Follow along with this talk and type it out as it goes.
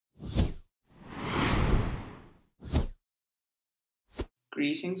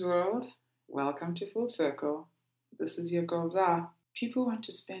Greetings, world. Welcome to Full Circle. This is your girl Zah. People want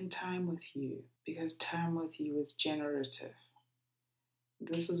to spend time with you because time with you is generative.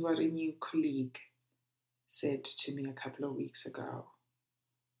 This is what a new colleague said to me a couple of weeks ago.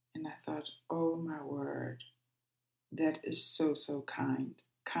 And I thought, oh my word, that is so kind.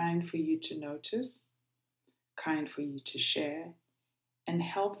 Kind for you to notice, kind for you to share, and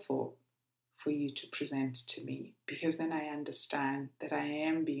helpful for you to present to me, because then I understand that I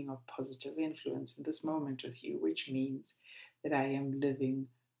am being a positive influence in this moment with you, which means that I am living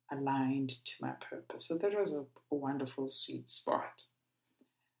aligned to my purpose. So that was a wonderful, sweet spot.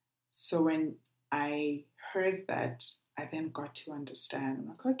 So when I heard that, I then got to understand. I'm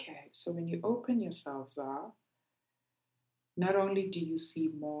like, okay, so when you open yourselves up, not only do you see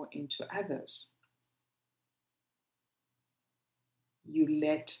more into others, you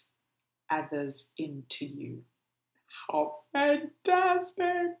let others into you. How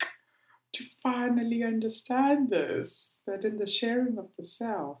fantastic to finally understand this, that in the sharing of the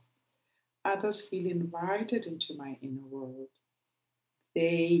self, others feel invited into my inner world.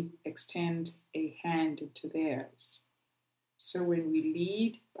 They extend a hand into theirs. So when we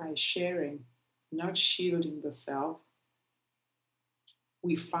lead by sharing, not shielding the self,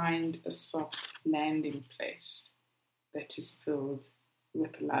 we find a soft landing place that is filled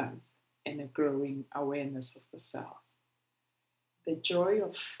with love and a growing awareness of the self. The joy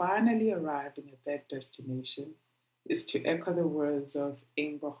of finally arriving at that destination is to echo the words of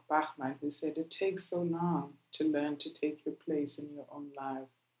Ingrid Bachmann, who said, it takes so long to learn to take your place in your own life.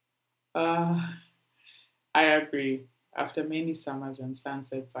 I agree. After many summers and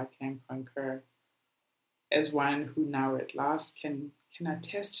sunsets, I can concur. As one who now at last can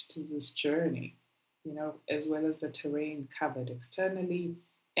attest to this journey, as well as the terrain covered externally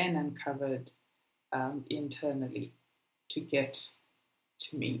and uncovered internally to get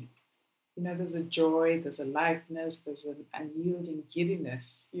to me. There's a joy, there's a lightness, there's an unyielding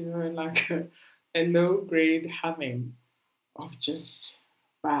giddiness, like a low-grade humming of just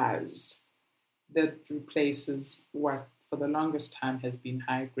buzz that replaces what for the longest time has been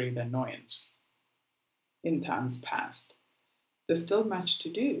high-grade annoyance in times past. There's still much to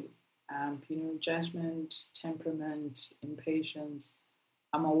do. Judgment, temperament, impatience.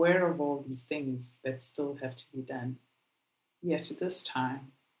 I'm aware of all these things that still have to be done. Yet this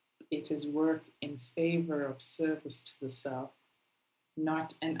time, it is work in favor of service to the self,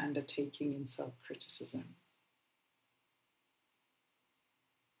 not an undertaking in self-criticism.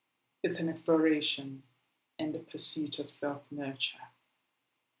 It's an exploration and a pursuit of self-nurture.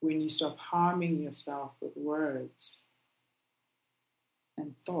 When you stop harming yourself with words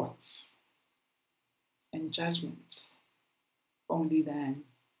and thoughts and judgment, only then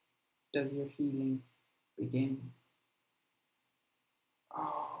does your healing begin.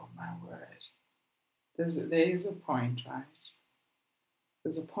 Oh my word. There is a point, right?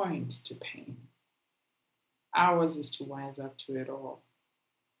 There's a point to pain. Ours is to wise up to it all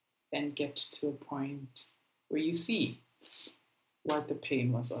and get to a point where you see what the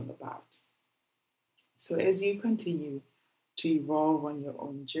pain was all about. So as you continue to evolve on your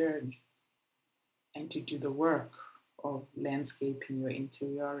own journey and to do the work of landscaping your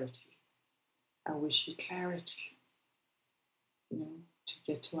interiority, I wish you clarity, to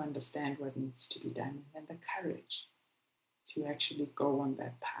get to understand what needs to be done, and the courage to actually go on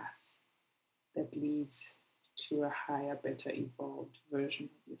that path that leads to a higher, better evolved version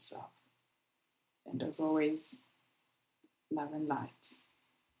of yourself. And as always, love and light.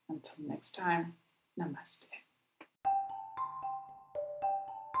 Until next time, namaste.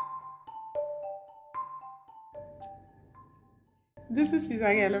 This is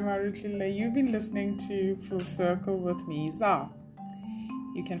Isagala Marutlila. You've been listening to Full Circle with me, Zah.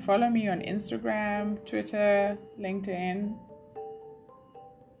 You can follow me on Instagram, Twitter, LinkedIn.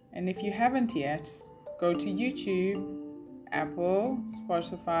 And if you haven't yet, go to YouTube, Apple,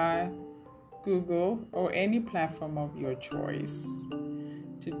 Spotify, Google, or any platform of your choice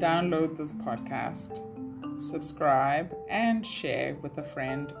to download this podcast, subscribe, and share with a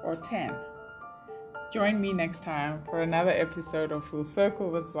friend or 10. Join me next time for another episode of Full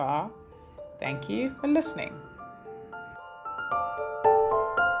Circle with Zah. Thank you for listening.